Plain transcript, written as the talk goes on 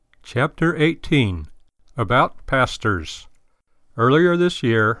Chapter 18. About Pastors. Earlier this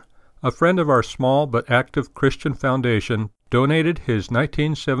year, a friend of our small but active Christian foundation donated his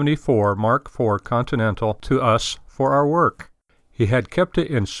 1974 Mark IV Continental to us for our work. He had kept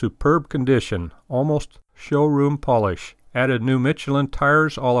it in superb condition, almost showroom polish, added new Michelin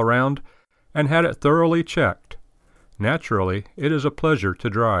tires all around, and had it thoroughly checked. Naturally, it is a pleasure to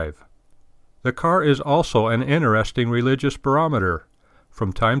drive. The car is also an interesting religious barometer.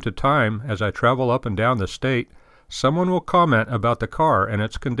 From time to time, as I travel up and down the state, someone will comment about the car and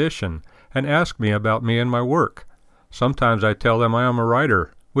its condition, and ask me about me and my work. Sometimes I tell them I am a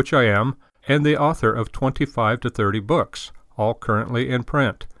writer, which I am, and the author of 25 to 30 books, all currently in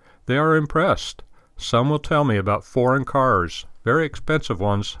print. They are impressed. Some will tell me about foreign cars, very expensive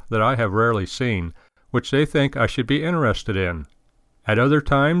ones that I have rarely seen, which they think I should be interested in. At other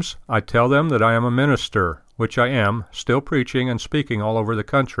times, I tell them that I am a minister, which I am, still preaching and speaking all over the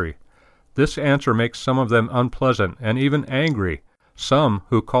country. This answer makes some of them unpleasant and even angry. Some,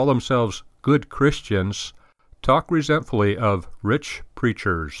 who call themselves good Christians, talk resentfully of rich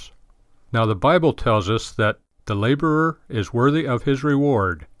preachers. Now the Bible tells us that the laborer is worthy of his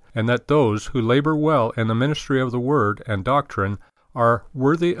reward, and that those who labor well in the ministry of the Word and doctrine are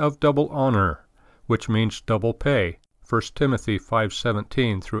worthy of double honor, which means double pay. 1 Timothy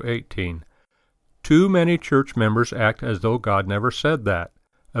 5:17 through 18. Too many church members act as though God never said that.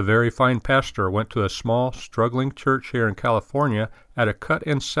 A very fine pastor went to a small, struggling church here in California at a cut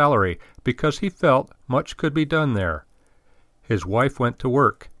in salary because he felt much could be done there. His wife went to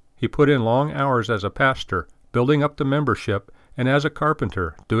work. He put in long hours as a pastor, building up the membership, and as a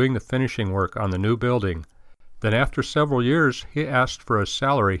carpenter, doing the finishing work on the new building. Then after several years, he asked for a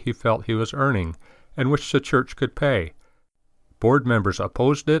salary he felt he was earning, and which the church could pay. Board members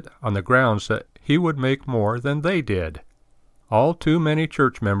opposed it on the grounds that he would make more than they did. All too many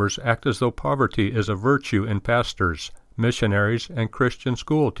church members act as though poverty is a virtue in pastors, missionaries, and Christian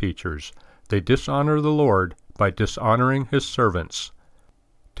school teachers. They dishonor the Lord by dishonoring His servants.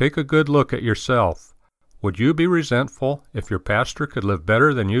 Take a good look at yourself. Would you be resentful if your pastor could live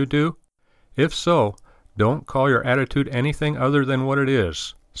better than you do? If so, don't call your attitude anything other than what it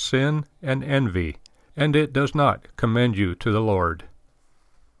is, sin and envy, and it does not commend you to the Lord.